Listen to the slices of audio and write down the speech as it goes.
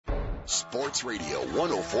Sports Radio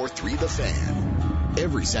 104.3 The Fan.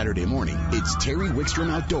 Every Saturday morning, it's Terry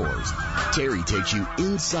Wickstrom Outdoors. Terry takes you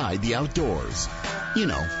inside the outdoors. You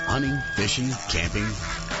know, hunting, fishing, camping.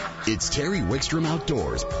 It's Terry Wickstrom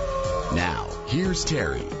Outdoors. Now, here's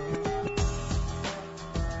Terry.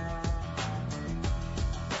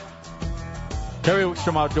 Terry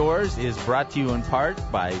Wickstrom Outdoors is brought to you in part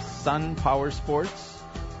by Sun Power Sports,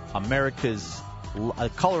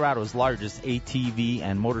 Colorado's largest ATV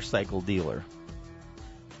and motorcycle dealer.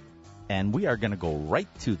 And we are going to go right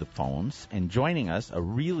to the phones, and joining us, a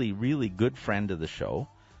really, really good friend of the show,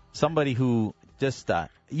 somebody who just,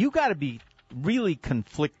 you got to be really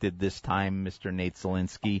conflicted this time, Mr. Nate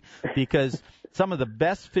Zielinski, because some of the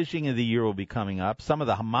best fishing of the year will be coming up. Some of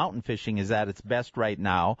the mountain fishing is at its best right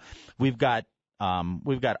now. We've got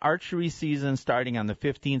archery season starting on the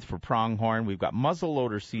 15th for pronghorn. We've got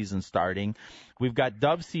muzzleloader season starting. We've got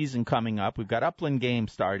dove season coming up. We've got upland game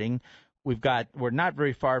starting. We're not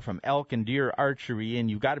very far from elk and deer archery, and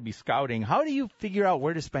you've got to be scouting. How do you figure out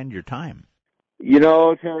where to spend your time? You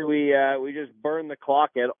know, Terry, we just burn the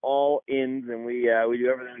clock at all ends, and we do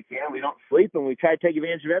everything we can. We don't sleep, and we try to take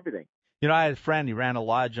advantage of everything. You know, I had a friend. He ran a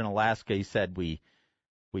lodge in Alaska. He said we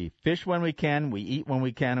fish when we can, we eat when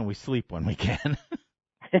we can, and we sleep when we can.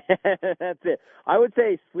 That's it. I would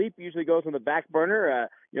say sleep usually goes on the back burner.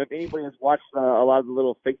 If anybody has watched a lot of the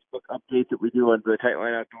little Facebook updates that we do on the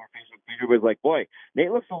Tightline Outdoor Facebook page, everybody's like, boy, Nate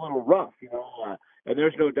looks a little rough, and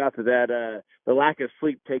there's no doubt that the lack of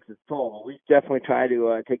sleep takes its toll. We definitely try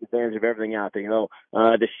to take advantage of everything out there.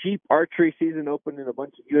 The sheep archery season opened in a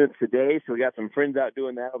bunch of units today, so we got some friends out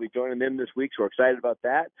doing that. I'll be joining them this week, so we're excited about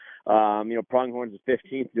that. Pronghorn's the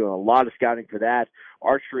 15th, doing a lot of scouting for that.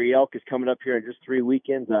 Archery elk is coming up here in just 3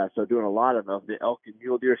 weekends, so doing a lot of the elk and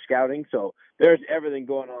mule deer scouting. So there's everything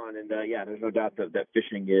going on, and there's no doubt that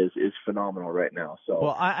fishing is phenomenal right now.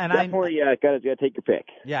 So definitely got to take your pick.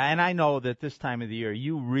 Yeah, and I know that this time of the year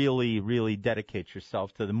you really, really dedicate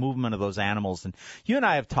yourself to the movement of those animals. And you and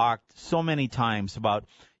I have talked so many times about,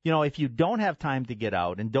 if you don't have time to get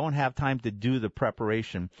out and don't have time to do the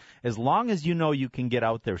preparation, as long as you know you can get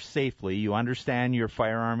out there safely, you understand your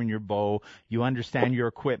firearm and your bow, you understand your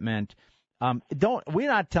equipment. We're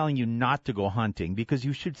not telling you not to go hunting, because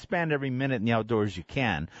you should spend every minute in the outdoors you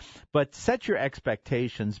can, but set your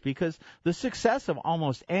expectations, because the success of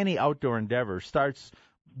almost any outdoor endeavor starts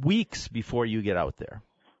weeks before you get out there.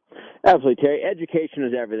 Absolutely, Terry. Education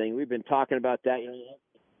is everything. We've been talking about that.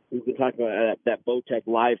 We've been talking about that Bowtech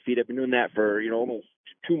live feed. I've been doing that for almost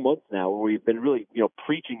 2 months now, where we've been really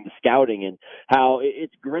preaching the scouting and how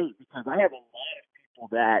it's great, because I have a lot of people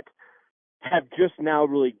that have just now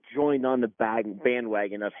really joined on the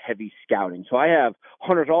bandwagon of heavy scouting. So I have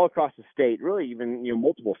hunters all across the state, really even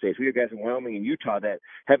multiple states. We have guys in Wyoming and Utah that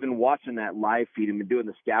have been watching that live feed and been doing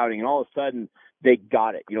the scouting, and all of a sudden they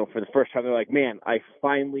got it. For the first time, they're like, "Man, I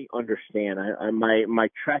finally understand. My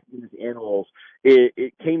tracking these animals,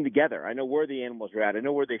 it came together. I know where the animals are at. I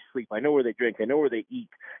know where they sleep. I know where they drink. I know where they eat.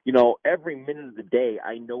 Every minute of the day,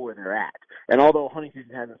 I know where they're at." And although hunting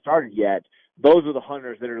season hasn't started yet, those are the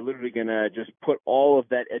hunters that are literally going to just put all of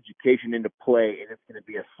that education into play, and it's going to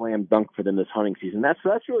be a slam dunk for them this hunting season. That's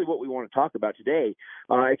really what we want to talk about today,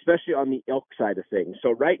 especially on the elk side of things.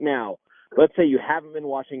 So right now, let's say you haven't been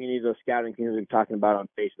watching any of those scouting things we've been talking about on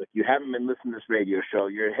Facebook. You haven't been listening to this radio show.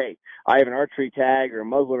 Hey, I have an archery tag or a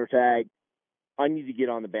muzzleloader tag. I need to get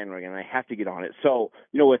on the bandwagon. I have to get on it. So,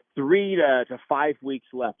 with 3 to 5 weeks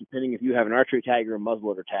left, depending if you have an archery tag or a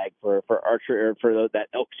muzzleloader tag for archery or for that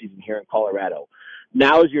elk season here in Colorado,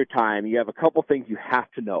 now is your time. You have a couple things you have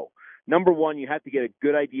to know. Number one, you have to get a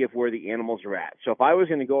good idea of where the animals are at. So if I was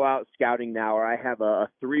going to go out scouting now, or I have a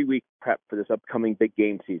 3-week prep for this upcoming big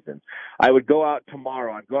game season, I would go out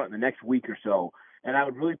tomorrow. I'd go out in the next week or so, and I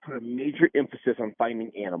would really put a major emphasis on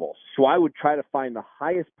finding animals. So I would try to find the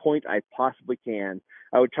highest point I possibly can.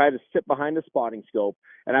 I would try to sit behind a spotting scope,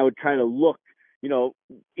 and I would try to look,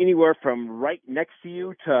 anywhere from right next to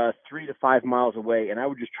you to 3 to 5 miles away, and I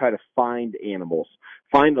would just try to find animals,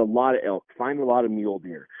 find a lot of elk, find a lot of mule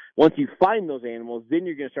deer. Once you find those animals, then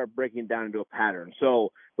you're going to start breaking it down into a pattern.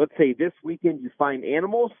 So let's say this weekend you find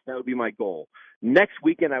animals, that would be my goal. Next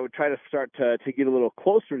weekend, I would try to start to get a little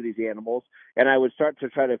closer to these animals, and I would start to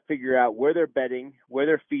try to figure out where they're bedding, where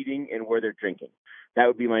they're feeding, and where they're drinking. That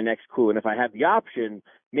would be my next clue. And if I have the option,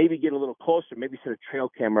 maybe get a little closer, maybe set a trail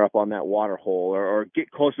camera up on that water hole, or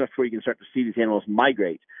get close enough where you can start to see these animals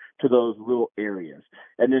migrate to those little areas.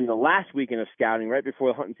 And then the last weekend of scouting, right before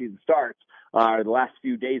the hunting season starts, the last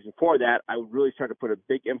few days before that, I would really start to put a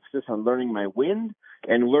big emphasis on learning my wind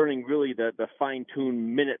and learning really the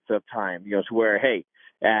fine-tuned minutes of time, to where, hey,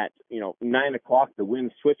 at 9 o'clock the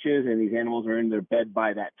wind switches and these animals are in their bed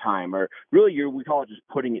by that time. Or really, we call it just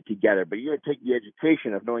putting it together. But you're going to take the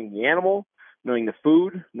education of knowing the animal, knowing the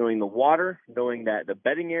food, knowing the water, knowing that the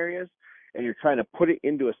bedding areas, and you're trying to put it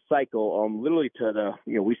into a cycle, literally to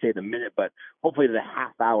the, we say the minute, but hopefully to the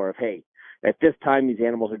half hour of, hey, at this time these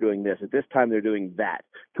animals are doing this, at this time they're doing that,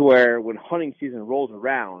 to where when hunting season rolls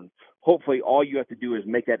around, hopefully all you have to do is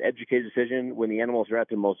make that educated decision when the animals are at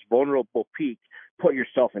their most vulnerable peak, put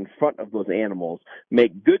yourself in front of those animals,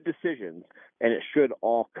 make good decisions, and it should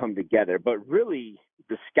all come together. But really,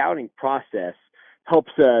 the scouting process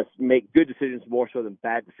helps us make good decisions more so than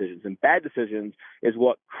bad decisions. And bad decisions is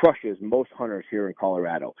what crushes most hunters here in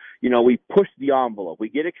Colorado. We push the envelope. We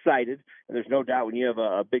get excited, and there's no doubt when you have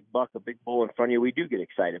a big buck, a big bull in front of you, we do get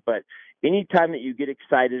excited. But anytime that you get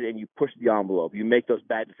excited and you push the envelope, you make those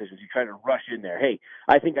bad decisions. You try to rush in there. Hey,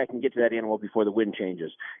 I think I can get to that animal before the wind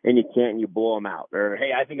changes, and you can't, and you blow them out. Or,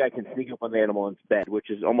 hey, I think I can sneak up on the animal in its bed,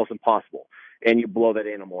 which is almost impossible, and you blow that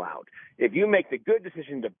animal out. If you make the good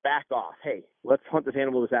decision to back off, hey, let's hunt this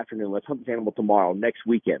animal this afternoon, let's hunt this animal tomorrow, next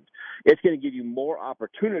weekend, it's going to give you more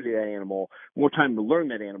opportunity to that animal, more time to learn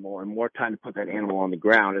that animal, and more time to put that animal on the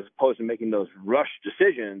ground, as opposed to making those rush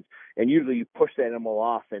decisions. And usually you push that animal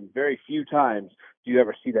off, and very few times do you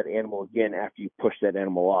ever see that animal again after you push that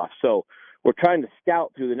animal off. So we're trying to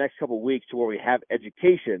scout through the next couple of weeks to where we have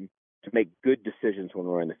education to make good decisions when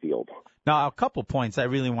we're in the field. Now, a couple points I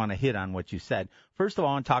really want to hit on what you said. First of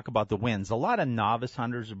all, I want to talk about the winds. A lot of novice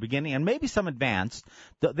hunters are beginning, and maybe some advanced,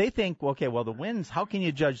 they think, okay, well, the winds, how can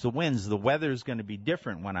you judge the winds? The weather is going to be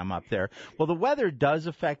different when I'm up there. Well, the weather does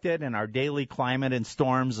affect it, and our daily climate and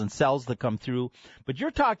storms and cells that come through. But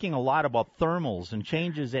you're talking a lot about thermals and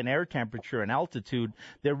changes in air temperature and altitude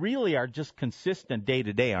that really are just consistent day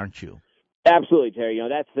to day, aren't you? Absolutely, Terry.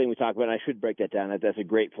 That's the thing we talk about, and I should break that down. That's a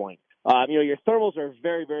great point. Your thermals are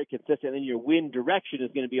very, very consistent, and your wind direction is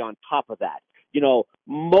going to be on top of that.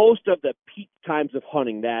 Most of the peak times of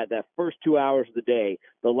hunting, that first 2 hours of the day,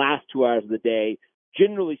 the last 2 hours of the day,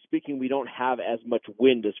 generally speaking, we don't have as much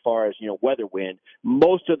wind as far as, weather wind.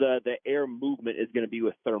 Most of the air movement is going to be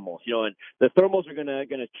with thermals, and the thermals are going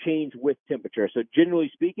to change with temperature. So generally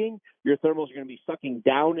speaking, your thermals are going to be sucking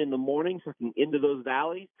down in the morning, sucking into those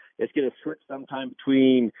valleys. It's going to switch sometime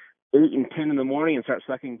between 8 and 10 in the morning and start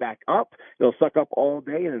sucking back up. It'll suck up all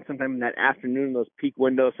day, and then sometime in that afternoon, those peak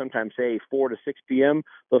windows, sometimes say 4 to 6 p.m.,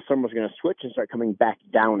 those thermals are going to switch and start coming back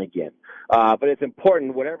down again. But it's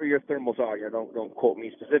important, whatever your thermals are, don't quote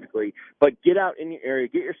me specifically, but get out in your area,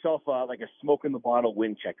 get yourself like a smoke-in-the-bottle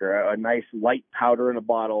wind checker, a nice light powder in a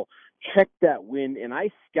bottle, check that wind, and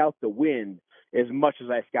I scout the wind as much as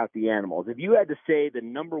I scout the animals. If you had to say the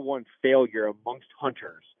number one failure amongst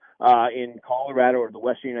hunters in Colorado or the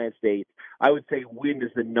Western United States, I would say wind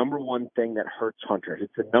is the number one thing that hurts hunters.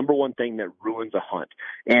 It's the number one thing that ruins a hunt.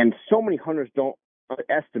 And so many hunters don't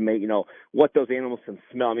estimate, what those animals can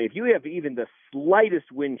smell. I mean, if you have even the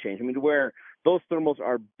slightest wind change, where those thermals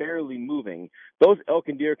are barely moving, those elk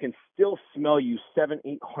and deer can still smell you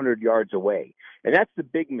 700-800 yards away. And that's the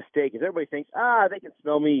big mistake, is everybody thinks, they can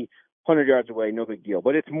smell me 100 yards away, no big deal.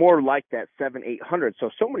 But it's more like that 700-800.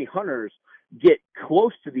 So many hunters get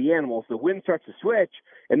close to the animals, the wind starts to switch,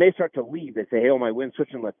 and they start to leave. They say, hey, my wind's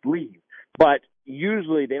switching, let's leave. But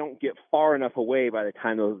usually they don't get far enough away by the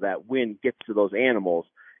time that wind gets to those animals,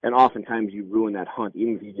 and oftentimes you ruin that hunt,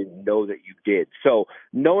 even if you didn't know that you did. So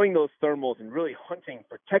knowing those thermals and really hunting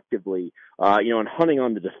protectively, and hunting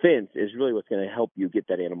on the defense is really what's going to help you get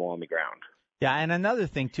that animal on the ground. Yeah, and another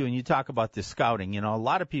thing, too, and you talk about the scouting, a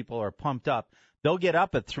lot of people are pumped up. They'll get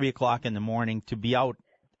up at 3 o'clock in the morning to be out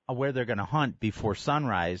where they're going to hunt before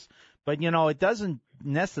sunrise. But, it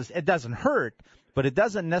doesn't hurt, but it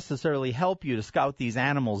doesn't necessarily help you to scout these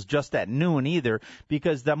animals just at noon either,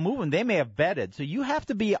 because the movement, they may have bedded. So you have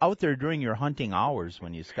to be out there during your hunting hours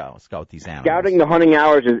when you scout these animals. Scouting the hunting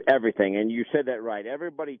hours is everything, and you said that right.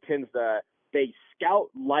 Everybody tends to they scout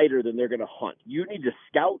lighter than they're going to hunt. You need to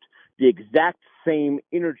scout the exact same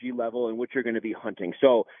energy level in which you're going to be hunting.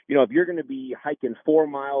 So, if you're going to be hiking 4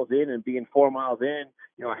 miles in and being 4 miles in,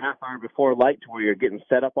 a half hour before light to where you're getting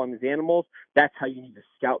set up on these animals, that's how you need to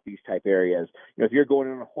scout these type areas. If you're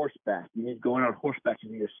going on a horseback, you need to go on horseback to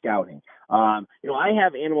do your scouting. I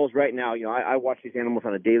have animals right now, I watch these animals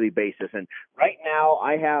on a daily basis, and right now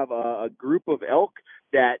I have a group of elk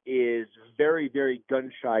that is very, very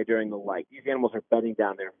gun shy during the light. These animals are bedding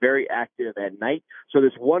down. They're very active at night. So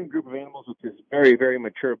this one group of animals with this very, very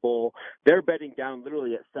mature bull, they're bedding down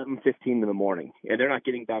literally at 7:15 in the morning, and they're not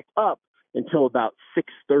getting back up until about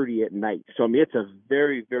 6:30 at night. So, it's a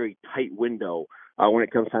very, very tight window when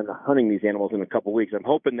it comes time to hunting these animals in a couple weeks. I'm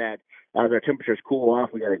hoping that as our temperatures cool off,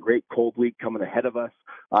 we got a great cold week coming ahead of us.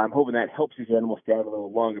 I'm hoping that helps these animals stay out a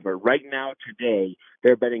little longer. But right now, today,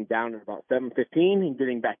 they're bedding down at about 7:15 and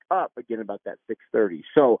getting back up again about that 6:30.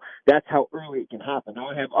 So that's how early it can happen. Now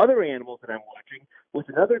I have other animals that I'm watching with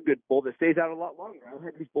another good bull that stays out a lot longer. I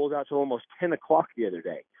had these bulls out till almost 10 o'clock the other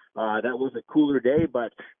day. That was a cooler day,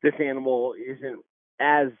 but this animal isn't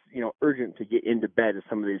as, urgent to get into bed as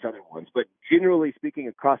some of these other ones. But generally speaking,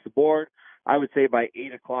 across the board, I would say by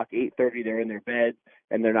 8 o'clock, 8:30, they're in their bed,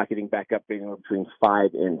 and they're not getting back up between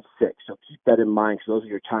 5 and 6. So keep that in mind, because those are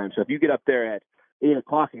your times. So if you get up there at 8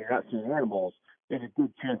 o'clock and you're not seeing animals, there's a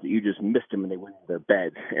good chance that you just missed them and they went into their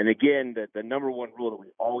bed. And again, the number one rule that we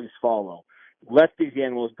always follow, let these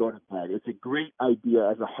animals go to bed. It's a great idea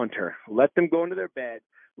as a hunter. Let them go into their bed.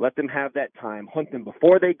 Let them have that time. Hunt them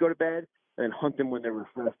before they go to bed, and hunt them when they're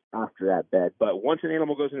refreshed after that bed. But once an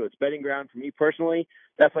animal goes into its bedding ground, for me personally,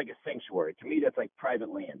 that's like a sanctuary. To me, that's like private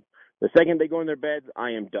land. The second they go in their beds,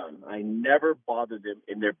 I am done. I never bother them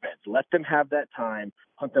in their beds. Let them have that time.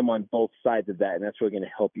 Hunt them on both sides of that, and that's really going to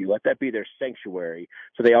help you. Let that be their sanctuary,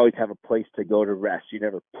 so they always have a place to go to rest. You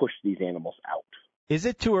never push these animals out. Is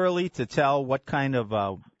it too early to tell what kind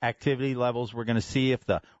of activity levels we're going to see, if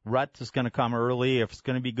the rut is going to come early, if it's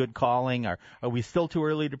going to be good calling? Or are we still too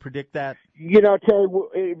early to predict that? Terry,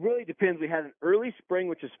 it really depends. We had an early spring,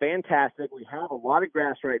 which is fantastic. We have a lot of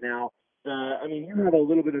grass right now. You have a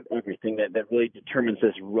little bit of everything that really determines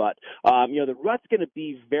this rut. The rut's going to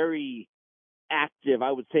be very active,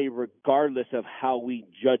 I would say, regardless of how we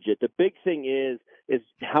judge it. The big thing is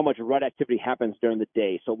how much rut activity happens during the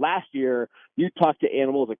day. So last year, you talked to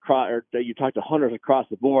animals you talked to hunters across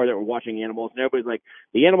the board that were watching animals, and everybody's like,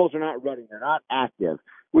 the animals are not rutting, they're not active,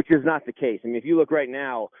 which is not the case. I mean, if you look right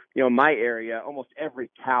now, in my area, almost every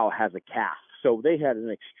cow has a calf. So they had an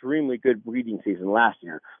extremely good breeding season last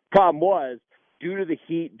year. Problem was, due to the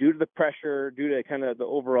heat, due to the pressure, due to kind of the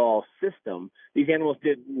overall system, these animals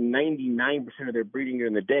did 99% of their breeding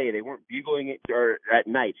during the day. They weren't bugling it, or at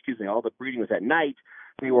night, all the breeding was at night.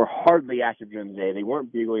 They were hardly active during the day. They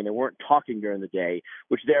weren't bugling. They weren't talking during the day,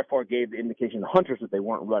 which therefore gave the indication to hunters that they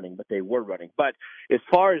weren't running, but they were running. But as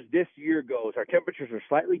far as this year goes, our temperatures are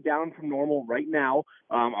slightly down from normal right now.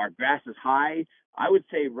 Our grass is high. I would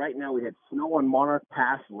say right now we had snow on Monarch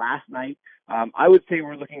Pass last night. I would say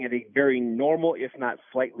we're looking at a very normal, if not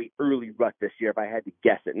slightly early rut this year, if I had to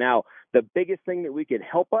guess it. Now, the biggest thing that we could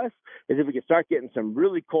help us is if we could start getting some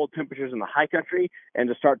really cold temperatures in the high country and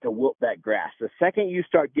to start to wilt that grass. The second you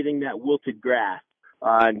start getting that wilted grass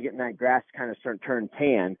and getting that grass kind of start to turn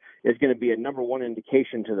tan is going to be a number one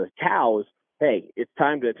indication to the cows, hey, it's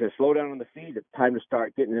time to slow down on the feed. It's time to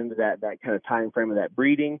start getting into that kind of time frame of that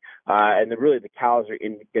breeding. And then really the cows are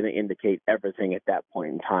going to indicate everything at that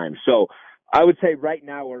point in time. So I would say right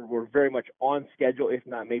now we're very much on schedule, if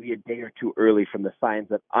not maybe a day or two early from the signs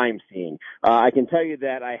that I'm seeing. I can tell you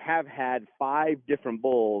that I have had 5 different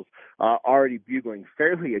bulls already bugling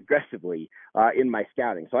fairly aggressively in my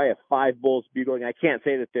scouting. So I have 5 bulls bugling. I can't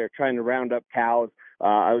say that they're trying to round up cows.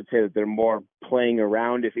 I would say that they're more playing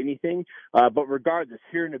around, if anything. But regardless,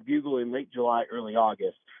 hearing a bugle in late July, early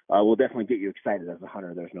August will definitely get you excited as a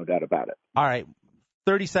hunter. There's no doubt about it. All right.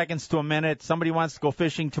 30 seconds to a minute. Somebody wants to go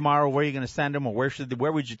fishing tomorrow. Where are you going to send them, or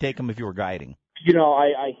where would you take them if you were guiding?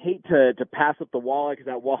 I hate to pass up the walleye, because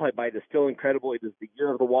that walleye bite is still incredible. It is the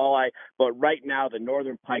year of the walleye. But right now, the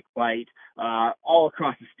northern pike bite all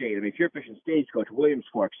across the state. I mean, if you're fishing Stagecoach, Williams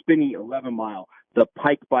Fork, Spinney, 11 Mile, the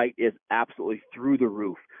pike bite is absolutely through the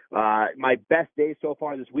roof. My best day so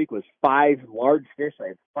far this week was 5 large fish. I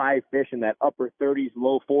had 5 fish in that upper 30s,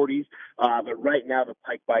 low 40s. But right now, the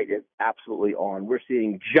pike bite is absolutely on. We're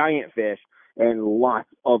seeing giant fish and lots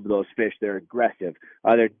of those fish. They're aggressive.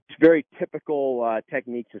 They're very typical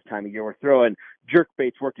techniques this time of year. We're throwing jerk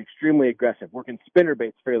baits, worked extremely aggressive, working spinner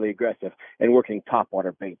baits fairly aggressive, and working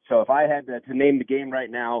topwater baits. So if I had to name the game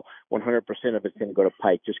right now, 100% of it's going to go to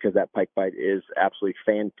pike, just because that pike bite is absolutely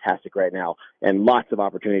fantastic right now, and lots of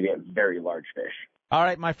opportunity to get very large fish. All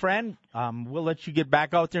right, my friend, we'll let you get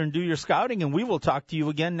back out there and do your scouting, and we will talk to you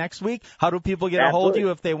again next week. How do people get a hold of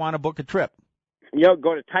you if they want to book a trip?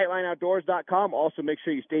 Go to TightlineOutdoors.com. Also, make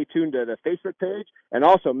sure you stay tuned to the Facebook page. And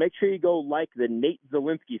also, make sure you go like the Nate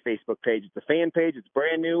Zielinski Facebook page. It's a fan page. It's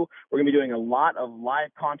brand new. We're going to be doing a lot of live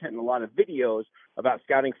content and a lot of videos about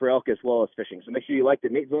scouting for elk as well as fishing. So make sure you like the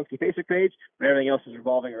Nate Zielinski Facebook page. And everything else is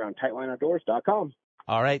revolving around TightlineOutdoors.com.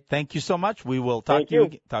 All right. Thank you so much. We will talk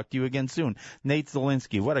to you again soon. Nate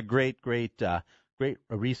Zielinski, what a great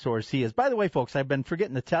resource he is. By the way, folks, I've been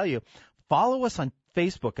forgetting to tell you, follow us on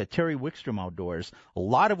Facebook at Terry Wickstrom Outdoors. A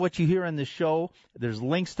lot of what you hear on this show, there's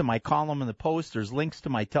links to my column in the Post. There's links to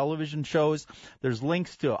my television shows. There's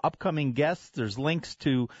links to upcoming guests. There's links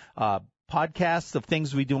to podcasts of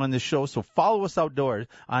things we do on this show. So follow us outdoors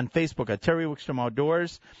on Facebook at Terry Wickstrom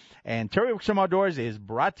Outdoors. And Terry Wickstrom Outdoors is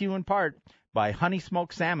brought to you in part by Honey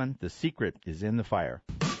Smoked Salmon. The secret is in the fire.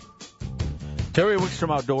 Terry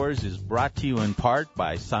Wickstrom Outdoors is brought to you in part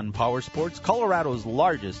by Sun Power Sports, Colorado's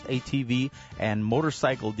largest ATV and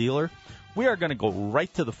motorcycle dealer. We are going to go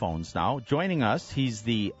right to the phones now. Joining us, he's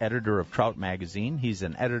the editor of Trout Magazine. He's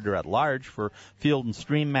an editor-at-large for Field and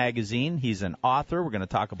Stream Magazine. He's an author. We're going to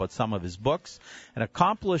talk about some of his books. An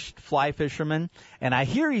accomplished fly fisherman. And I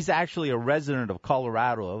hear he's actually a resident of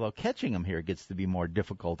Colorado, although catching him here gets to be more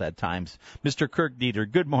difficult at times. Mr. Kirk Dieter.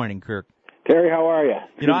 Good morning, Kirk. Terry, how are you?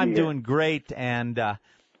 You know, I'm doing great, and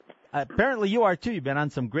apparently you are too. You've been on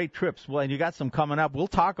some great trips. Well, and you got some coming up. We'll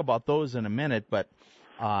talk about those in a minute, but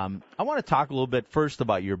I want to talk a little bit first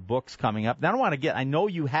about your books coming up. Then I know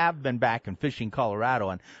you have been back in fishing Colorado,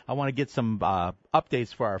 and I want to get some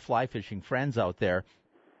updates for our fly fishing friends out there.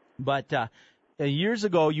 But years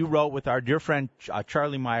ago, you wrote with our dear friend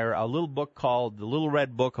Charlie Meyer a little book called The Little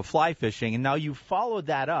Red Book of Fly Fishing, and now you followed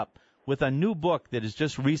that up with a new book that has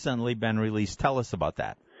just recently been released. Tell us about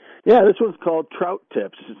that. Yeah, this one's called Trout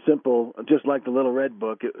Tips. It's simple, just like the Little Red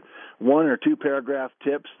Book. One or two paragraph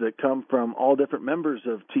tips that come from all different members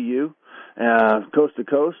of TU, coast to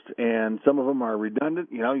coast, and some of them are redundant.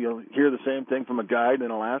 You know, you'll hear the same thing from a guide in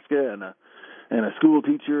Alaska and a school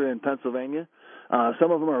teacher in Pennsylvania.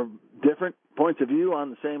 Some of them are different points of view on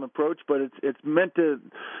the same approach, but it's meant to,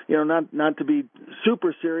 you know, not to be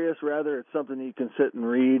super serious. Rather, it's something you can sit and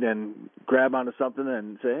read and grab onto something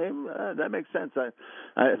and say, hey, that makes sense.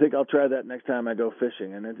 I think I'll try that next time I go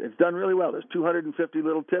fishing. And it's done really well. There's 250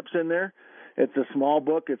 little tips in there. It's a small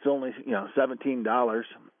book. It's only, $17,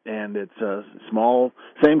 and it's a small,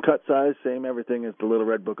 same cut size, same everything as the Little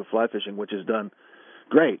Red Book of Fly Fishing, which is done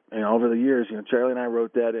great. Over the years, Charlie and I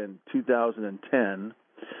wrote that in 2010,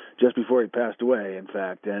 just before he passed away, in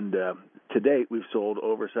fact. And to date, we've sold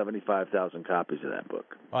over 75,000 copies of that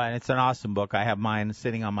book. Well, and it's an awesome book. I have mine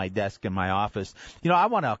sitting on my desk in my office. I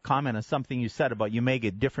want to comment on something you said about you may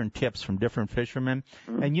get different tips from different fishermen.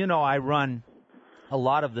 Mm-hmm. And, I run a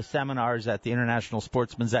lot of the seminars at the International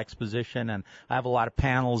Sportsman's Exposition, and I have a lot of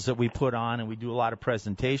panels that we put on, and we do a lot of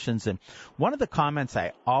presentations. And one of the comments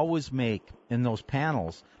I always make in those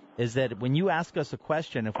panels is that when you ask us a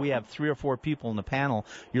question, if we have 3 or 4 people in the panel,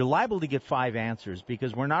 you're liable to get 5 answers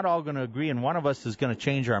because we're not all going to agree, and one of us is going to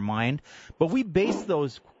change our mind. But we base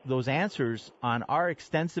those answers on our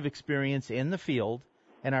extensive experience in the field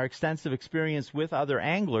and our extensive experience with other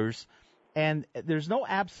anglers. And there's no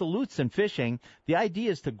absolutes in fishing. The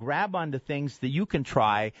idea is to grab onto things that you can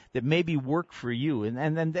try that maybe work for you,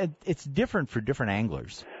 and it's different for different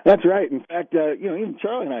anglers. That's right. In fact, even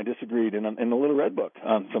Charlie and I disagreed in the Little Red Book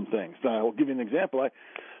on some things. I'll give you an example.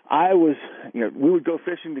 I was, we would go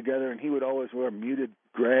fishing together, and he would always wear muted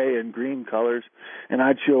gray and green colors, and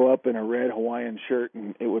I'd show up in a red Hawaiian shirt,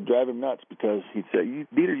 and it would drive him nuts because he'd say,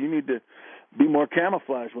 Dieter, you need to be more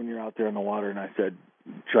camouflage when you're out there in the water. And I said,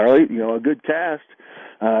 Charlie, a good cast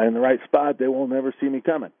in the right spot, they will never see me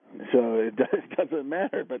coming. So it doesn't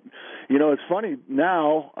matter. But, it's funny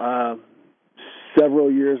now,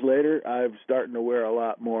 several years later, I'm starting to wear a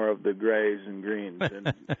lot more of the grays and greens. And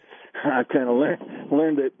I've kind of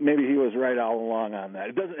learned that maybe he was right all along on that.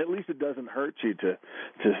 At least it doesn't hurt you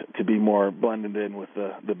to be more blended in with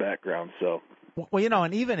the background. So, well,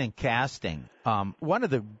 and even in casting, one of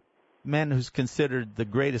the men who's considered the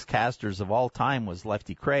greatest casters of all time was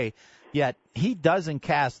Lefty Kreh, yet he doesn't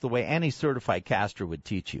cast the way any certified caster would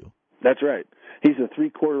teach you. That's right. He's a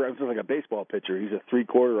three-quarter, it's like a baseball pitcher. He's a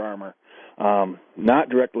three-quarter armor, not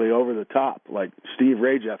directly over the top, like Steve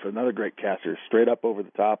Rajeff, another great caster, straight up over the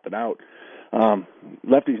top and out.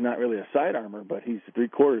 Lefty's not really a side armor, but he's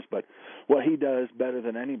three-quarters. But what he does better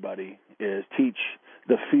than anybody is teach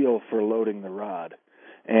the feel for loading the rod.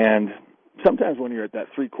 And sometimes when you're at that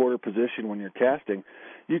three-quarter position when you're casting,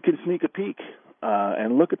 you can sneak a peek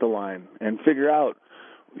and look at the line and figure out,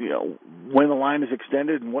 when the line is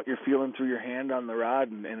extended and what you're feeling through your hand on the rod,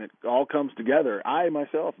 and it all comes together. I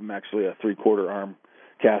myself am actually a three-quarter arm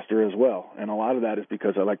caster as well, and a lot of that is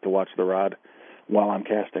because I like to watch the rod while I'm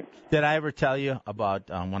casting. Did I ever tell you about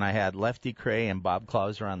when I had Lefty Kreh and Bob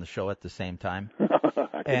Clauser on the show at the same time?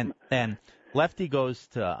 and Lefty goes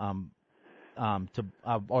to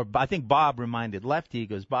or I think Bob reminded Lefty. He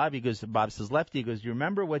goes, Bob says, Lefty, he goes, you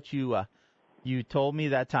remember what you told me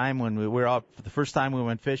that time when we were out for the first time we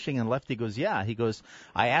went fishing? And Lefty goes, yeah. He goes,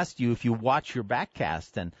 I asked you if you watch your back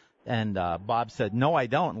cast. And And Bob said, "No, I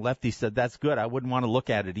don't." And Lefty said, "That's good. I wouldn't want to look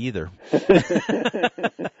at it either."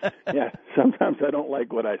 Yeah, sometimes I don't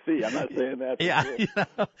like what I see. I'm not saying that. Yeah.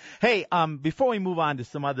 Hey, before we move on to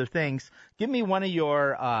some other things, give me one of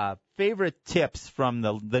your favorite tips from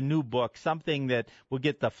the new book, something that will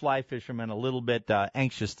get the fly fisherman a little bit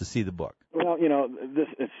anxious to see the book. Well, this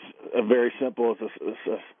it's a very simple. It's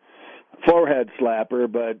a forehead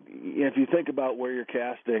slapper, but if you think about where you're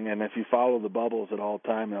casting and if you follow the bubbles at all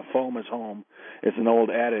time, foam is home. It's an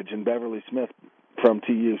old adage, and Beverly Smith from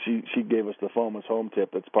TU, she gave us the foam is home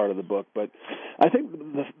tip that's part of the book. But I think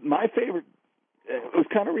my favorite, it was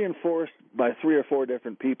kind of reinforced by 3 or 4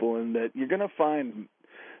 different people, in that you're going to find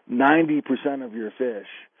 90% of your fish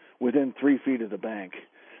within 3 feet of the bank.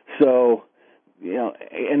 So,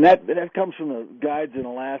 and that comes from the guides in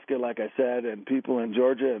Alaska, like I said, and people in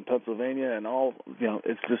Georgia and Pennsylvania and all.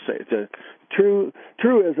 It's a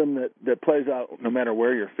truism that plays out no matter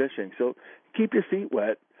where you're fishing. So keep your feet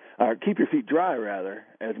wet, or keep your feet dry rather,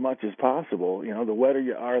 as much as possible. The wetter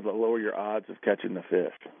you are, the lower your odds of catching the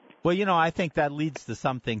fish. Well, I think that leads to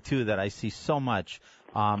something too that I see so much,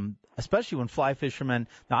 especially when fly fishermen.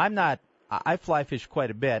 Now, I fly fish quite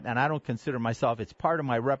a bit, and I don't consider myself, it's part of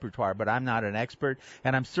my repertoire, but I'm not an expert,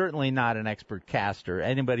 and I'm certainly not an expert caster.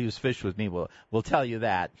 Anybody who's fished with me will tell you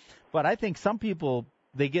that. But I think some people,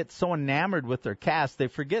 they get so enamored with their cast, they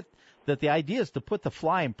forget that the idea is to put the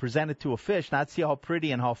fly and present it to a fish, not see how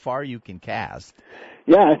pretty and how far you can cast.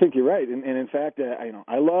 Yeah, I think you're right. And in fact,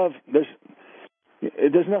 I love this.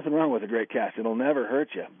 There's nothing wrong with a great cast. It'll never hurt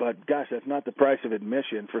you. But, gosh, that's not the price of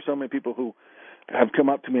admission. For so many people who have come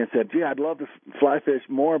up to me and said, "Gee, I'd love to fly fish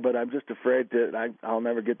more, but I'm just afraid that I'll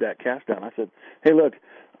never get that cast down." I said, "Hey, look,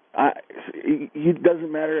 it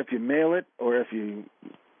doesn't matter if you nail it or if you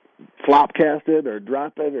flop cast it or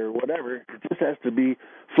drop it or whatever. It just has to be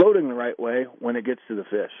floating the right way when it gets to the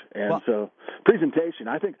fish." And so presentation,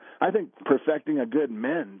 I think perfecting a good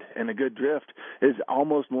mend and a good drift is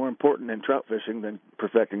almost more important in trout fishing than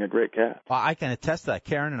perfecting a great cast. Well, I can attest to that.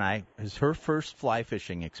 Karen and I, it was her first fly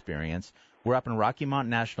fishing experience. We're up in Rocky Mountain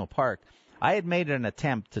National Park. I had made an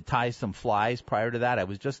attempt to tie some flies prior to that.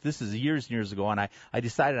 This is years and years ago, and I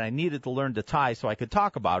decided I needed to learn to tie so I could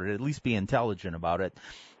talk about it, at least be intelligent about it.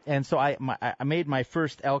 And so I made my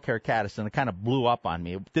first elk hair caddis, and it kind of blew up on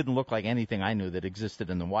me. It didn't look like anything I knew that existed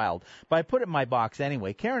in the wild. But I put it in my box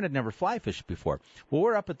anyway. Karen had never fly fished before. Well,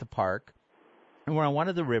 we're up at the park, and we're on one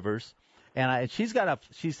of the rivers. And she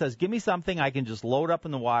says, "Give me something I can just load up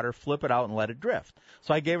in the water, flip it out, and let it drift."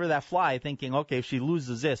 So I gave her that fly thinking, okay, if she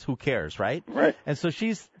loses this, who cares, right? Right. And so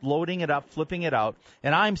she's loading it up, flipping it out,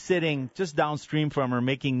 and I'm sitting just downstream from her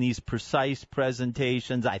making these precise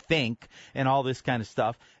presentations, I think, and all this kind of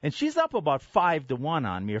stuff. And she's up about 5-1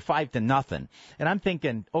 on me, or 5-0. And I'm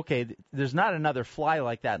thinking, okay, there's not another fly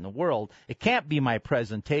like that in the world. It can't be my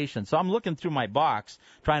presentation. So I'm looking through my box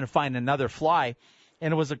trying to find another fly.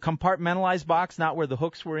 And it was a compartmentalized box, not where the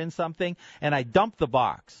hooks were in something, and I dumped the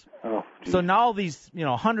box. Oh, geez. So now these,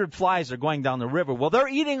 100 flies are going down the river. Well, they're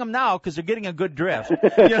eating them now because they're getting a good drift.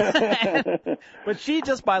 But she,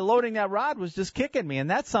 just by loading that rod, was just kicking me, and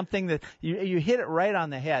that's something that you hit it right on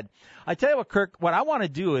the head. I tell you what, Kirk, what I want to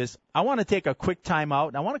do is I want to take a quick time out,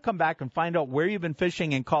 and I want to come back and find out where you've been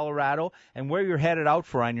fishing in Colorado and where you're headed out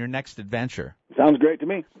for on your next adventure. Sounds great to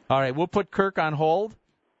me. All right, we'll put Kirk on hold.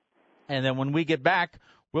 And then when we get back,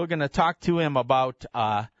 we're going to talk to him about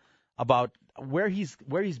where he's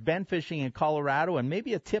been fishing in Colorado, and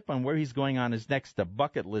maybe a tip on where he's going on his next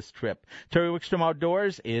bucket list trip. Terry Wickstrom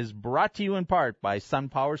Outdoors is brought to you in part by Sun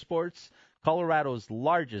Power Sports, Colorado's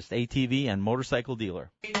largest ATV and motorcycle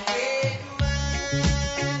dealer.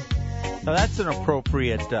 Now that's an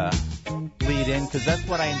appropriate lead in, because that's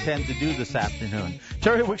what I intend to do this afternoon.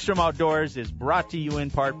 Terry Wickstrom Outdoors is brought to you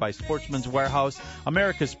in part by Sportsman's Warehouse,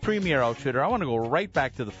 America's premier outfitter. I want to go right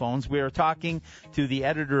back to the phones. We are talking to the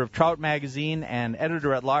editor of Trout Magazine and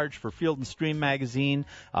editor-at-large for Field and Stream Magazine,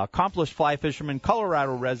 accomplished fly fisherman,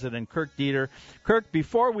 Colorado resident Kirk Deeter. Kirk,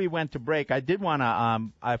 before we went to break, I did want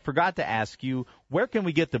to, I forgot to ask you, where can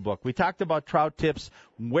we get the book? We talked about trout tips.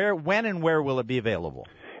 When and where will it be available?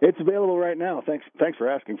 It's available right now. Thanks for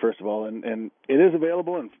asking, first of all. And it is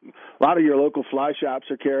available, and a lot of your local fly shops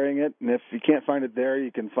are carrying it. And if you can't find it there,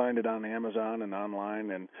 you can find it on Amazon and online.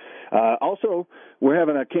 And also, we're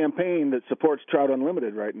having a campaign that supports Trout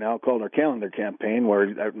Unlimited right now called our Calendar Campaign,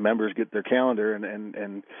 where our members get their calendar,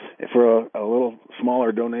 and for a little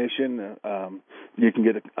smaller donation, you can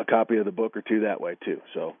get a copy of the book or two that way, too.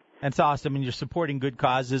 So That's awesome, and you're supporting good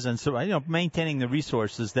causes, and so maintaining the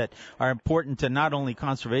resources that are important to not only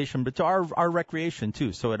conservation but to our recreation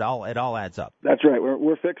too. So it all adds up. That's right.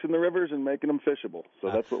 We're fixing the rivers and making them fishable.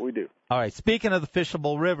 So that's what we do. All right. Speaking of the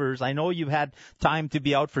fishable rivers, I know you've had time to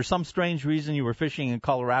be out for some strange reason. You were fishing in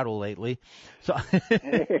Colorado lately. So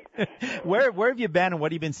where have you been, and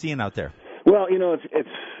what have you been seeing out there? Well, it's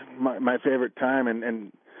my favorite time,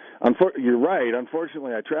 and you're right.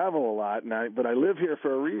 Unfortunately, I travel a lot, but I live here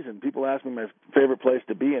for a reason. People ask me my favorite place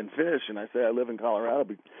to be and fish, and I say I live in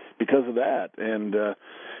Colorado because of that. And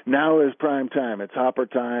now is prime time. It's hopper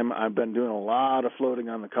time. I've been doing a lot of floating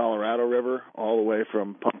on the Colorado River, all the way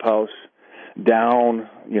from Pump House down,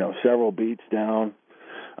 several beats down,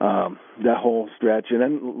 that whole stretch. And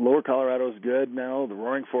then Lower Colorado is good now. The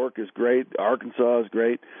Roaring Fork is great. Arkansas is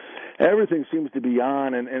great. Everything seems to be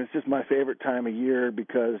on, and it's just my favorite time of year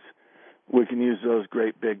because we can use those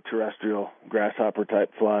great big terrestrial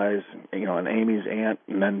grasshopper-type flies, an Amy's ant,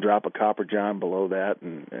 and then drop a copper john below that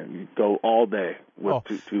and go all day with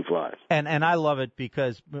two flies. And I love it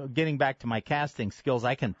because, getting back to my casting skills,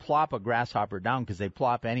 I can plop a grasshopper down because they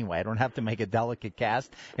plop anyway. I don't have to make a delicate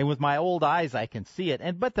cast. And with my old eyes, I can see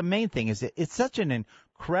it. But the main thing is it's such an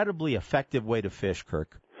incredibly effective way to fish,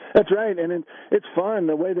 Kirk. That's right, and it's fun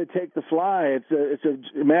the way they take the fly.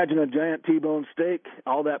 Imagine a giant T-bone steak,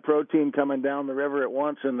 all that protein coming down the river at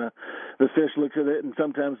once, and the fish looks at it, and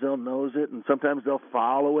sometimes they'll nose it, and sometimes they'll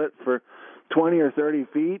follow it for 20 or 30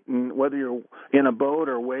 feet, and whether you're in a boat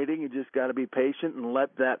or waiting, you just got to be patient and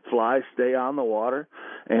let that fly stay on the water.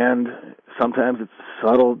 And sometimes it's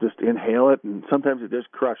subtle, just inhale it, and sometimes you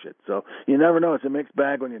just crush it. So you never know. It's a mixed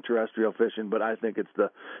bag when you're terrestrial fishing, but I think it's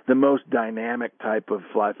the most dynamic type of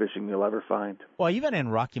fly fishing you'll ever find. Well, even in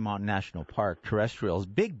Rocky Mountain National Park, terrestrials,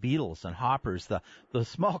 big beetles and hoppers, the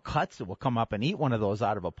small cuts that will come up and eat one of those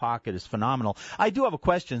out of a pocket is phenomenal. I do have a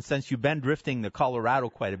question, since you've been drifting to Colorado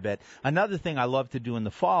quite a bit. Another thing I love to do in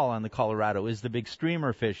the fall on the Colorado is the big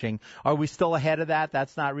streamer fishing. Are we still ahead of that?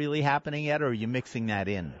 That's not really happening yet, or are you mixing that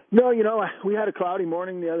in? No, we had a cloudy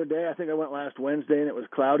morning the other day. I think I went last Wednesday, and it was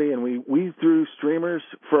cloudy, and we threw streamers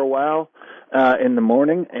for a while in the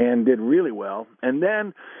morning and did really well. And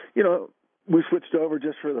then, we switched over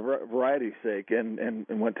just for the variety's sake and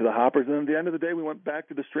went to the hoppers, and at the end of the day, we went back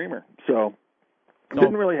to the streamer. So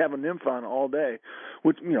didn't really have a nymph on all day,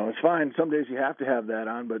 which, it's fine. Some days you have to have that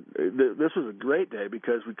on, but this was a great day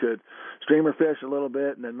because we could streamer fish a little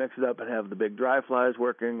bit and then mix it up and have the big dry flies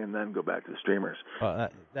working and then go back to the streamers. Well,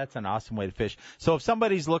 that's an awesome way to fish. So if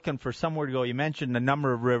somebody's looking for somewhere to go, you mentioned a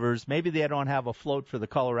number of rivers. Maybe they don't have a float for the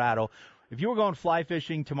Colorado. If you were going fly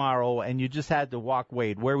fishing tomorrow and you just had to walk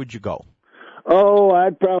wade, where would you go? Oh,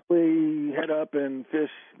 I'd probably head up and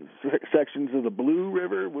fish sections of the Blue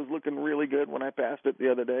River. Was looking really good when I passed it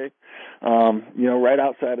the other day. Right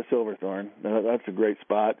outside of Silverthorne. That's a great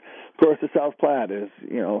spot. Of course, the South Platte is,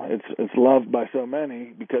 it's loved by so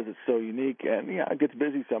many because it's so unique. And it gets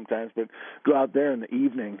busy sometimes, but go out there in the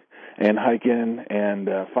evening and hike in and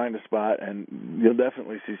find a spot, and you'll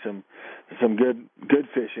definitely see some good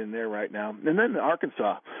fish in there right now. And then the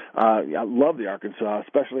Arkansas. I love the Arkansas,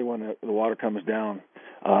 especially when the water comes down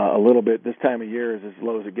a little bit. This time of year is as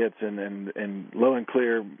low as it gets, and low and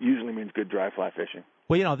clear usually means good dry fly fishing.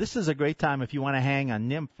 Well, this is a great time if you want to hang a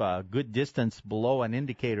nymph a good distance below an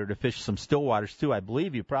indicator to fish some still waters, too. I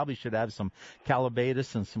believe you probably should have some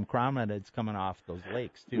calabatus and some chromatids coming off those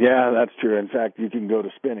lakes, too. Yeah, that's true. In fact, you can go to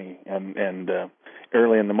Spinney, and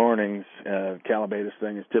early in the mornings, calabatus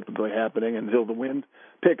thing is typically happening until the wind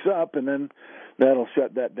picks up, and then that'll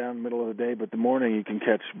shut that down in the middle of the day. But the morning you can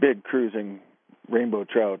catch big cruising rainbow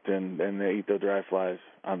trout, and they eat the dry flies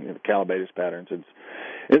on the calabatus patterns.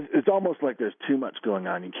 It's almost like there's too much going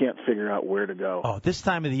on. You can't figure out where to go. Oh, this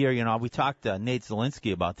time of the year, we talked to Nate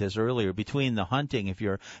Zielinski about this earlier. Between the hunting, if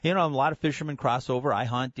you're, a lot of fishermen cross over. I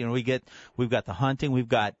hunt. We've got the hunting. We've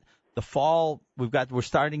got the fall. We're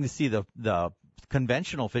starting to see the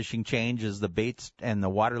conventional fishing change as the baits and the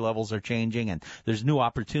water levels are changing, and there's new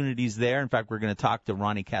opportunities there. In fact, we're going to talk to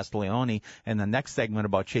Ronnie Castiglione in the next segment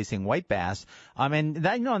about chasing white bass. And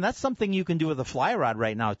that's something you can do with a fly rod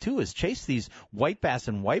right now too, is chase these white bass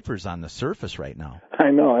and wipers on the surface right now.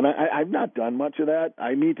 I know, and I've not done much of that.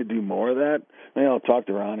 I need to do more of that. Maybe I'll talk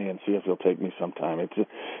to Ronnie and see if he'll take me sometime.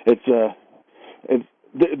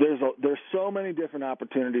 There's so many different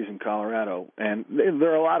opportunities in Colorado, and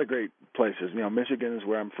there are a lot of great places. Michigan is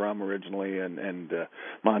where I'm from originally, and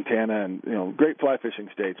Montana, and great fly fishing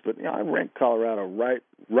states. But I rank Colorado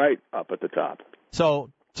right up at the top. So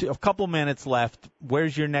A couple minutes left.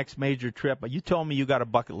 Where's your next major trip? You told me you got a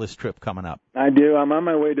bucket list trip coming up. I do. I'm on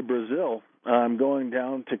my way to Brazil. I'm going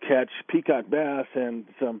down to catch peacock bass and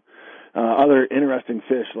some other interesting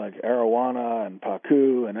fish like arowana and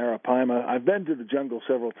pacu and arapaima. I've been to the jungle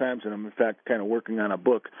several times, and I'm, in fact, kind of working on a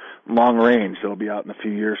book, Long Range, that'll be out in a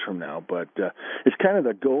few years from now. But it's kind of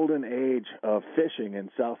the golden age of fishing in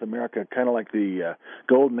South America, kind of like the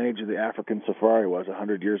golden age of the African safari was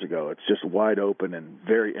 100 years ago. It's just wide open and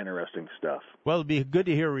very interesting stuff. Well, it'd be good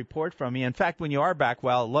to hear a report from you. In fact, when you are back,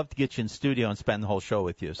 well, I'd love to get you in studio and spend the whole show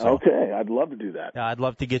with you. So. Okay, I'd love to do that. I'd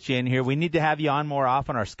love to get you in here. We need to have you on more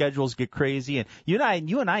often. Our schedules get crazy, and you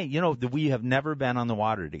and I, we have never been on the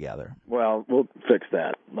water together. Well, we'll fix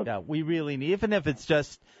that. Yeah, we really need, even if it's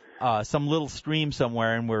just some little stream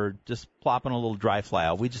somewhere and we're just plopping a little dry fly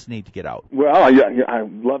out. We just need to get out. Well, yeah,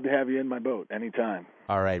 I'd love to have you in my boat anytime.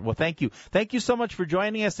 All right. Well, thank you. Thank you so much for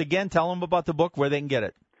joining us again. Tell them about the book, where they can get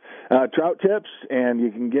it. Trout Tips, and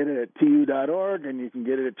you can get it at tu.org, and you can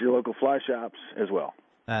get it at your local fly shops as well.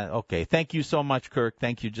 Okay. Thank you so much, Kirk.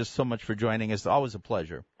 Thank you just so much for joining us. Always a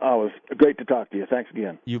pleasure. Oh, it was great to talk to you. Thanks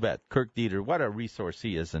again. You bet. Kirk Deeter, what a resource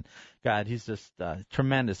he is. And, God, he's just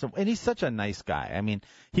tremendous. And he's such a nice guy. I mean,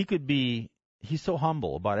 he's so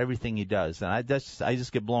humble about everything he does. And I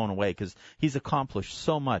just get blown away because he's accomplished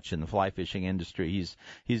so much in the fly fishing industry.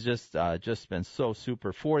 He's just been so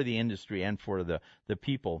super for the industry and for the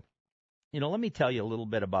people. Let me tell you a little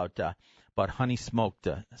bit about honey smoked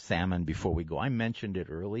salmon before we go. I mentioned it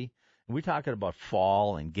early. We're talking about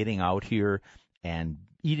fall and getting out here and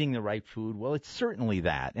eating the right food. Well, it's certainly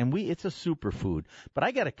that, and it's a superfood. But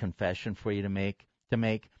I got a confession for you to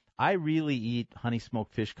make. I really eat Honey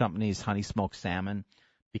Smoked Fish Company's honey smoked salmon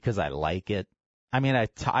because I like it. I mean, I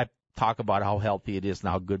talk about how healthy it is and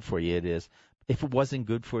how good for you it is. If it wasn't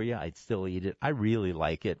good for you, I'd still eat it. I really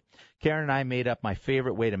like it. Karen and I made up my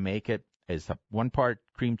favorite way to make it. Is 1 part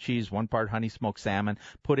cream cheese, 1 part honey smoked salmon,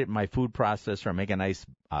 put it in my food processor, make a nice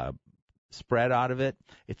spread out of it.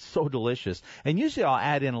 It's so delicious. And usually I'll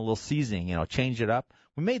add in a little seasoning, change it up.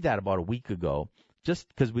 We made that about a week ago just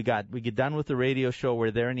because we get done with the radio show.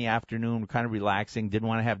 We're there in the afternoon. We're kind of relaxing. Didn't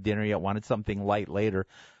want to have dinner yet. Wanted something light later.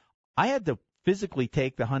 I had to physically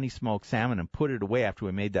take the honey smoked salmon and put it away after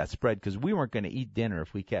we made that spread because we weren't going to eat dinner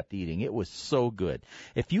if we kept eating. It was so good.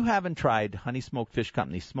 If you haven't tried Honey Smoked Fish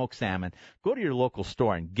Company smoked salmon, go to your local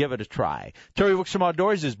store and give it a try. Terry Wickstrom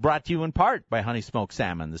Outdoors is brought to you in part by Honey Smoked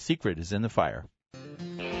Salmon. The secret is in the fire.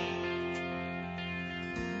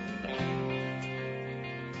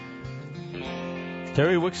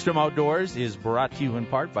 Terry Wickstrom Outdoors is brought to you in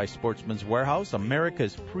part by Sportsman's Warehouse,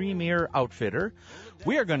 America's premier outfitter.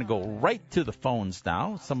 We are going to go right to the phones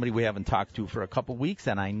now. Somebody we haven't talked to for a couple weeks,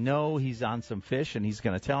 and I know he's on some fish, and he's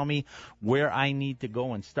going to tell me where I need to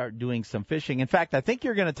go and start doing some fishing. In fact, I think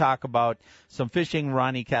you're going to talk about some fishing,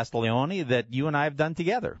 Ronnie Castiglione, that you and I have done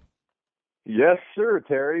together. Yes, sir,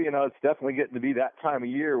 Terry. It's definitely getting to be that time of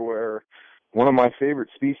year where one of my favorite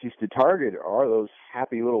species to target are those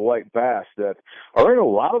happy little white bass that are in a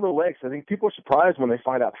lot of the lakes. I think people are surprised when they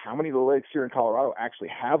find out how many of the lakes here in Colorado actually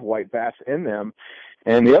have white bass in them.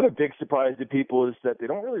 And the other big surprise to people is that they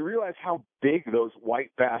don't really realize how big those white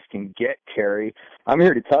bass can get, Terry. I'm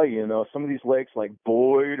here to tell you, some of these lakes like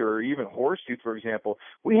Boyd or even Horseshoe, for example,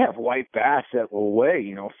 we have white bass that will weigh,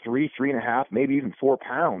 3.5, maybe even 4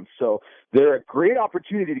 pounds. So they're a great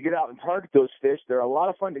opportunity to get out and target those fish. They're a lot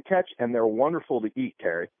of fun to catch, and they're wonderful to eat,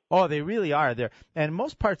 Terry. Oh, they really are. And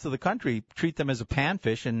most parts of the country treat them as a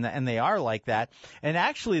panfish, and they are like that. And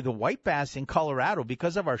actually, the white bass in Colorado,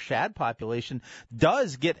 because of our shad population,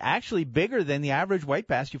 does get actually bigger than the average white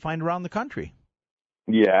bass you find around the country.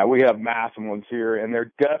 Yeah, we have massive ones here, and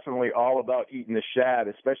they're definitely all about eating the shad,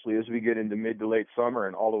 especially as we get into mid to late summer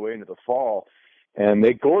and all the way into the fall. And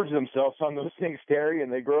they gorge themselves on those things, Terry,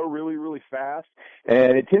 and they grow really, really fast.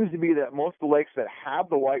 And it tends to be that most of the lakes that have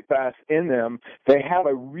the white bass in them, they have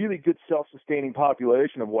a really good self-sustaining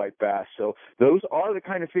population of white bass. So those are the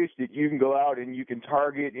kind of fish that you can go out and you can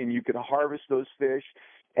target and you can harvest those fish.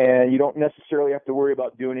 And you don't necessarily have to worry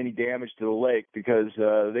about doing any damage to the lake because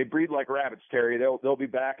they breed like rabbits, Terry. They'll be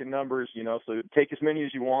back in numbers, so take as many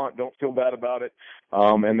as you want. Don't feel bad about it.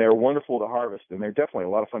 And they're wonderful to harvest, and they're definitely a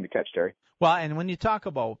lot of fun to catch, Terry. Well, and when you talk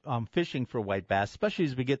about fishing for white bass, especially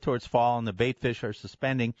as we get towards fall and the bait fish are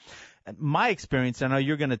suspending, my experience, I know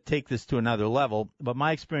you're going to take this to another level, but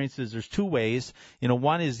my experience is there's 2 ways.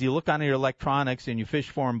 One is you look on your electronics and you fish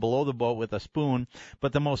for them below the boat with a spoon,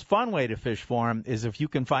 but the most fun way to fish for them is if you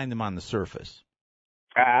can find them on the surface.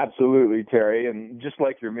 Absolutely, Terry. And just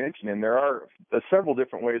like you're mentioning, there are several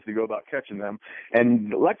different ways to go about catching them.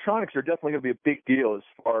 And electronics are definitely going to be a big deal as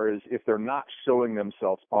far as if they're not showing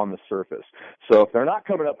themselves on the surface. So if they're not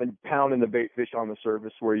coming up and pounding the bait fish on the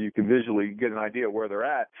surface where you can visually get an idea where they're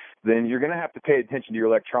at, then you're going to have to pay attention to your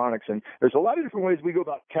electronics. And there's a lot of different ways we go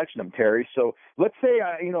about catching them, Terry. So let's say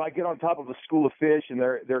I get on top of a school of fish and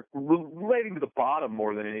they're relating to the bottom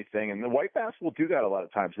more than anything. And the white bass will do that a lot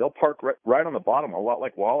of times. They'll park right on the bottom, a lot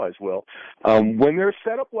like walleyes will. When they're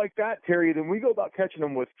set up like that, Terry, then we go about catching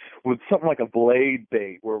them with something like a blade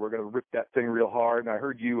bait, where we're going to rip that thing real hard. And I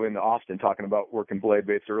heard you and Austin talking about working blade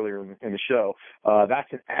baits earlier in the show.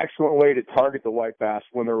 That's an excellent way to target the white bass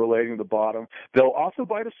when they're relating to the bottom. They'll also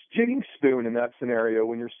bite a jigging spoon in that scenario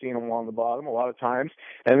when you're seeing them along the bottom a lot of times.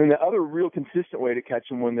 And then the other real consistent way to catch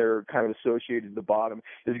them when they're kind of associated to the bottom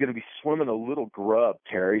is going to be swimming a little grub,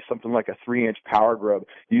 Terry, something like a 3-inch power grub.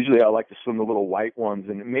 Usually I like to swim the little white ones,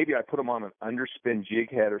 and maybe I put them on an underspin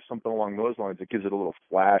jig head or something along those lines that gives it a little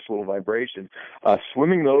flash, a little vibration.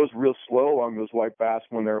 Swimming those real slow along those white bass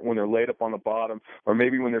when they're laid up on the bottom, or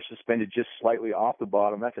maybe when they're suspended just slightly off the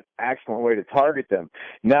bottom, that's an excellent way to target them.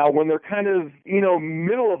 Now, when they're kind of,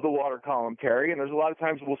 middle of the water column, Terry, and there's a lot of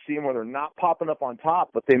times we'll see them where they're not popping up on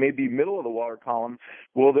top, but they may be middle of the water column,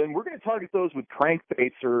 well, then we're going to target those with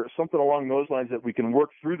crankbaits or something along those lines that we can work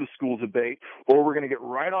through the schools of bait, or we're going to get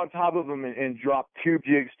right on top of them and drop tube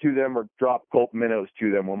jigs to them or drop gulp minnows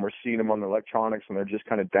to them when we're seeing them on the electronics and they're just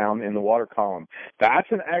kind of down in the water column. That's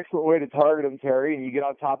an excellent way to target them, Terry, and you get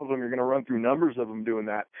on top of them, you're going to run through numbers of them doing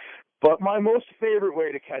that. But my most favorite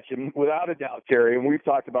way to catch them, without a doubt, Terry, and we've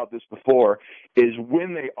talked about this before, is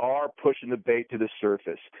when they are pushing the bait to the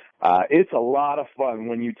surface. It's a lot of fun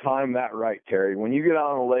when you time that right, Terry. When you get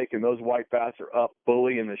out on the lake and those white bass are up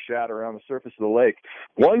bullying the shad around the surface of the lake,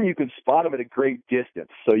 one, you can spot them at a great distance.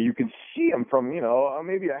 So you can see them from,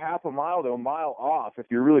 maybe a half a mile to a mile off if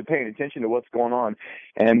you're really paying attention to what's going on.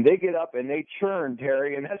 And they get up and they churn,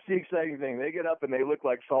 Terry, and that's the exciting thing. They get up and they look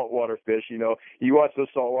like saltwater fish. You watch those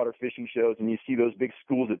saltwater fishing shows and you see those big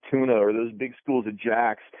schools of tuna or those big schools of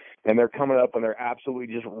jacks, and they're coming up and they're absolutely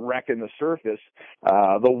just wrecking the surface.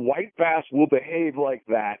 The white bass will behave like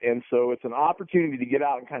that, and so it's an opportunity to get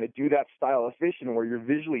out and kind of do that style of fishing where you're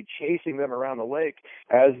visually chasing them around the lake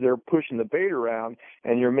as they're pushing the bait around,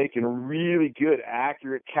 and you're making really good,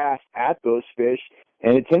 accurate casts at those fish.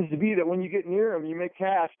 And it tends to be that when you get near them, you make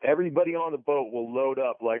casts, everybody on the boat will load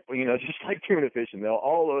up just like tuna fishing. They'll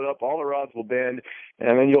all load up, all the rods will bend,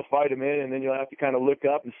 and then you'll fight them in, and then you'll have to kind of look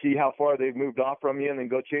up and see how far they've moved off from you and then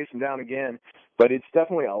go chase them down again. But it's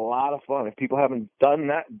definitely a lot of fun. If people haven't done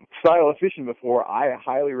that style of fishing before, I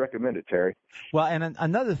highly recommend it, Terry. Well, and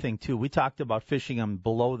another thing, too, we talked about fishing them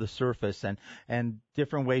below the surface and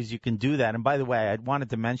different ways you can do that. And by the way, I wanted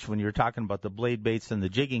to mention when you were talking about the blade baits and the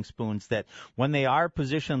jigging spoons that when they are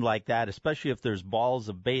positioned like that, especially if there's balls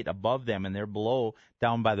of bait above them and they're below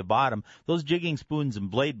down by the bottom, those jigging spoons and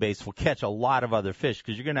blade baits will catch a lot of other fish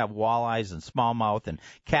because you're going to have walleyes and smallmouth and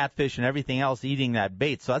catfish and everything else eating that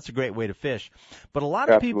bait. So that's a great way to fish. But a lot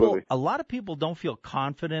of people don't feel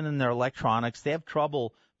confident in their electronics. They have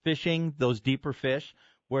trouble fishing those deeper fish.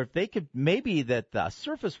 Where if they could, maybe that the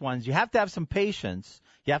surface ones, you have to have some patience.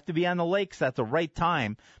 You have to be on the lakes at the right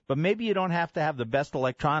time. But maybe you don't have to have the best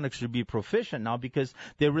electronics to be proficient now because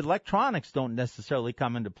the electronics don't necessarily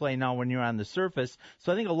come into play now when you're on the surface.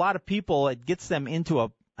 So I think a lot of people, it gets them into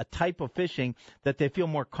a type of fishing that they feel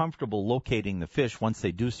more comfortable locating the fish once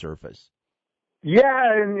they do surface.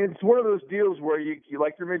 Yeah, and it's one of those deals where you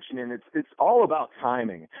like you're mentioning, it's all about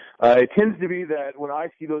timing. It tends to be that when I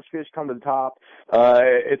see those fish come to the top,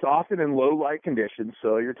 it's often in low light conditions.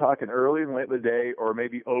 So you're talking early and late in the day or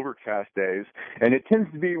maybe overcast days. And it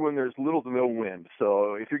tends to be when there's little to no wind.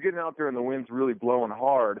 So if you're getting out there and the wind's really blowing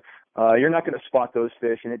hard, you're not going to spot those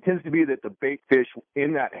fish. And it tends to be that the bait fish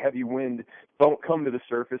in that heavy wind don't come to the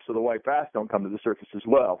surface, so the white bass don't come to the surface as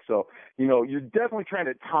well. So, you're definitely trying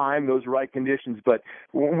to time those right conditions. But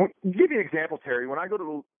give you an example, Terry. When I go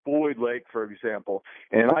to Boyd Lake, for example,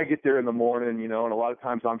 and I get there in the morning, and a lot of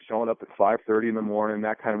times I'm showing up at 5:30 in the morning,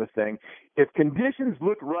 that kind of a thing. If conditions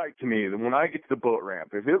look right to me, then when I get to the boat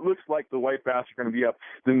ramp, if it looks like the white bass are going to be up,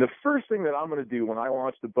 then the first thing that I'm going to do when I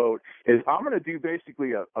launch the boat is I'm going to do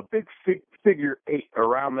basically a big big figure 8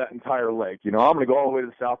 around that entire lake. I'm going to go all the way to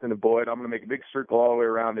the south end of Boyd. I'm going to make a big circle all the way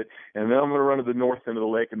around it, and then I'm going to run to the north end of the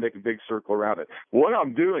lake and make a big circle around it. What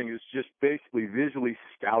I'm doing is just basically visually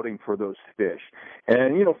scouting for those fish.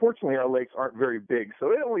 And, fortunately our lakes aren't very big,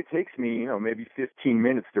 so it only takes me, maybe 15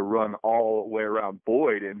 minutes to run all the way around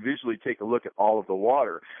Boyd and visually take a look at all of the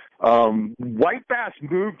water. White bass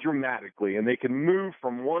move dramatically, and they can move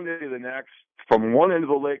from one end to the next, from one end of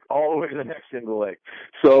the lake all the way to the next end of the lake.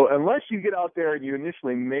 So unless you get out there and you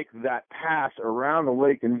initially make that pass around the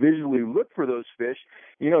lake and visually look for those fish,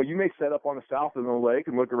 you may set up on the south end of the lake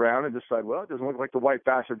and look around and decide, well, it doesn't look like the white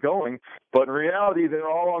bass are going. But in reality, they're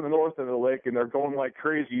all on the north end of the lake, and they're going like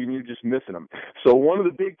crazy, and you're just missing them. So one of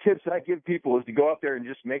the big tips I give people is to go out there and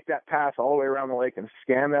just make that pass all the way around the lake and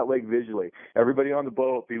scan that lake visually. Everybody on the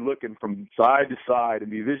boat be looking from side to side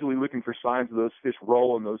and be visually looking for signs of those fish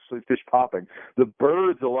rolling, those fish popping. The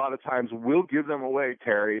birds a lot of times will give them away,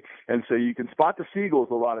 Terry, and so you can spot the seagulls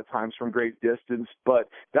a lot of times from great distance, but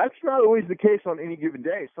that's not always the case on any given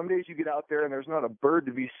day. Some days you get out there and there's not a bird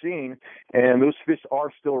to be seen, and those fish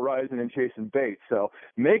are still rising and chasing bait. So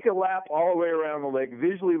make a lap all the way around the lake,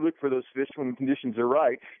 visually look for those fish when the conditions are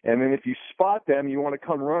right, and then if you spot them, you want to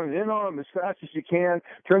come running in on them as fast as you can,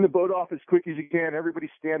 turn the boat off as quick as you can, everybody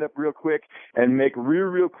stand up real quick, and make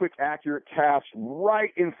real quick, accurate casts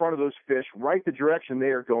right in front of those fish, right the direction they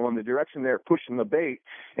are going, the direction they're pushing the bait.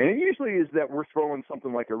 And it usually is that we're throwing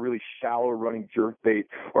something like a really shallow running jerk bait,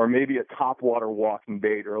 or maybe a topwater walking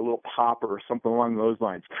bait, or a little popper, or something along those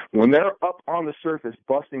lines. When they're up on the surface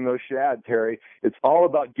busting those shad, Terry, it's all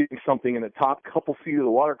about getting something in the top couple feet of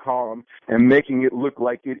the water column and making it look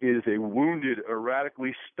like it is a wounded,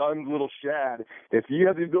 erratically stunned little shad. If you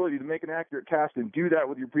have the ability to make an accurate cast and do that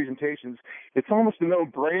with your presentations, it's almost a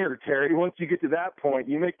no-brainer, Terry. Once you get to that point,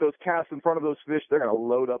 you make those casts in front of those fish, they're going to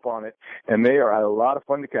load up on it, and they are a lot of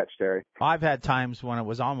fun to catch, Terry. I've had times when it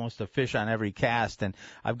was almost a fish on every cast, and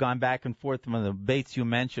I've gone back and forth from the baits you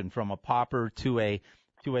mentioned, from a popper to a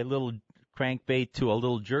little crankbait to a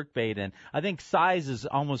little jerkbait, and I think size is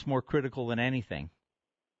almost more critical than anything.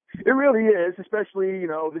 It really is, especially,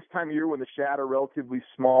 this time of year when the shad are relatively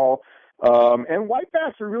small. And white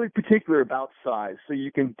bass are really particular about size, so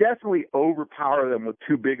you can definitely overpower them with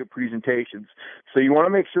too big of presentations. So you want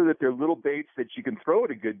to make sure that they're little baits that you can throw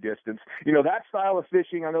at a good distance. That style of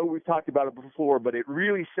fishing, I know we've talked about it before, but it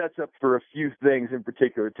really sets up for a few things in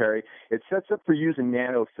particular, Terry. It sets up for using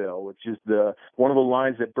nanofill, which is one of the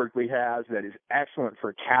lines that Berkley has that is excellent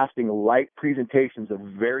for casting light presentations of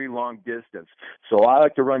very long distance. So I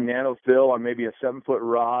like to run nanofill on maybe a 7-foot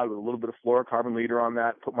rod with a little bit of fluorocarbon leader on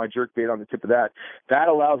that, put my jerkbait on the tip of that. That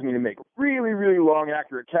allows me to make really long,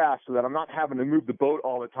 accurate casts so that I'm not having to move the boat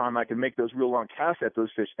all the time. I can make those real long casts at those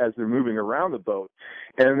fish as they're moving around the boat.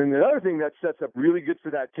 And then the other thing that sets up really good for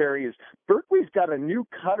that, Terry, is Berkley's got a new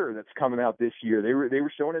cutter that's coming out this year. They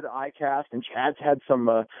were showing it at ICAST, and Chad's had some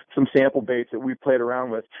sample baits that we've played around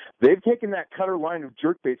with. They've taken that cutter line of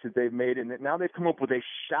jerk baits that they've made, and now they've come up with a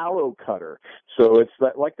shallow cutter. So it's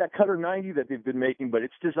like that Cutter 90 that they've been making, but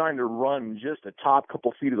it's designed to run just a top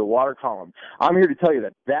couple feet of the water column. I'm here to tell you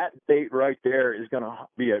that bait right there is going to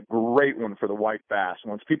be a great one for the white bass.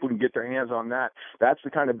 Once people can get their hands on that, that's the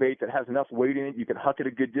kind of bait that has enough weight in it. You can huck it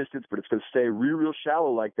a good distance, but it's going to stay real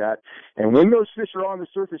shallow like that. And when those fish are on the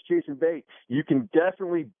surface chasing bait, you can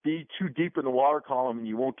definitely be too deep in the water column and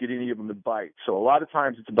you won't get any of them to bite. So a lot of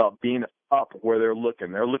times it's about being up where they're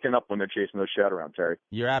looking. They're looking up when they're chasing those shad around, Terry.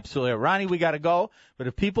 You're absolutely right. Ronnie, we got to go. But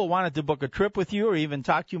if people wanted to book a trip with you or even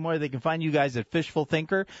talk to you more, they can find you guys at Fishful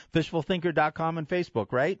Thinker, fishfulthinker.com, and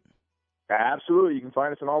Facebook, right? Absolutely. You can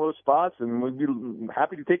find us in all those spots, and we'd be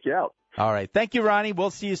happy to take you out. All right. Thank you, Ronnie. We'll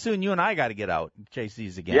see you soon. You and I got to get out and chase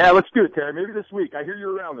these again. Yeah, let's do it, Terry. Maybe this week. I hear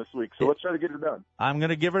you're around this week, so let's try to get it done. I'm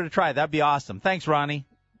going to give it a try. That'd be awesome. Thanks, Ronnie.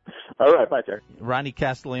 All right, bye, Terry. Ronnie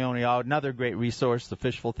Castiglione, another great resource, the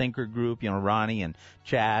Fishful Thinker group, Ronnie and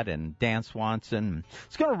Chad and Dan Swanson.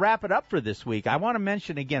 It's going to wrap it up for this week. I want to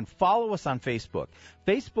mention again, follow us on Facebook.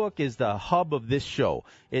 Facebook is the hub of this show.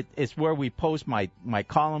 It's where we post my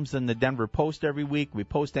columns in the Denver Post every week. We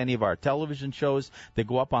post any of our television shows that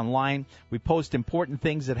go up online. We post important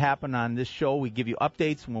things that happen on this show. We give you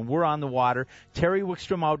updates when we're on the water. Terry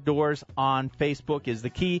Wickstrom Outdoors on Facebook is the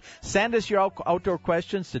key. Send us your outdoor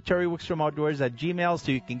questions to terrywickstromoutdoors@gmail.com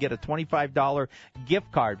so you can get a $25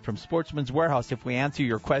 gift card from Sportsman's Warehouse if we answer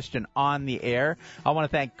your question on the air. I want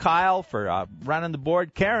to thank Kyle for running the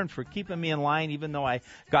board, Karen for keeping me in line even though I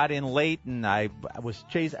got in late and I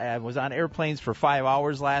was on airplanes for 5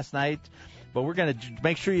 hours last night. But we're going to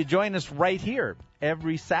make sure you join us right here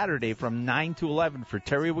every Saturday from 9 to 11 for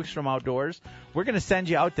Terry Wickstrom Outdoors. We're going to send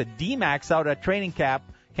you out to D-Max out at Training Camp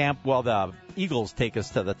the Eagles take us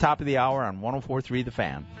to the top of the hour on 104.3 The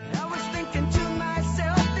Fan.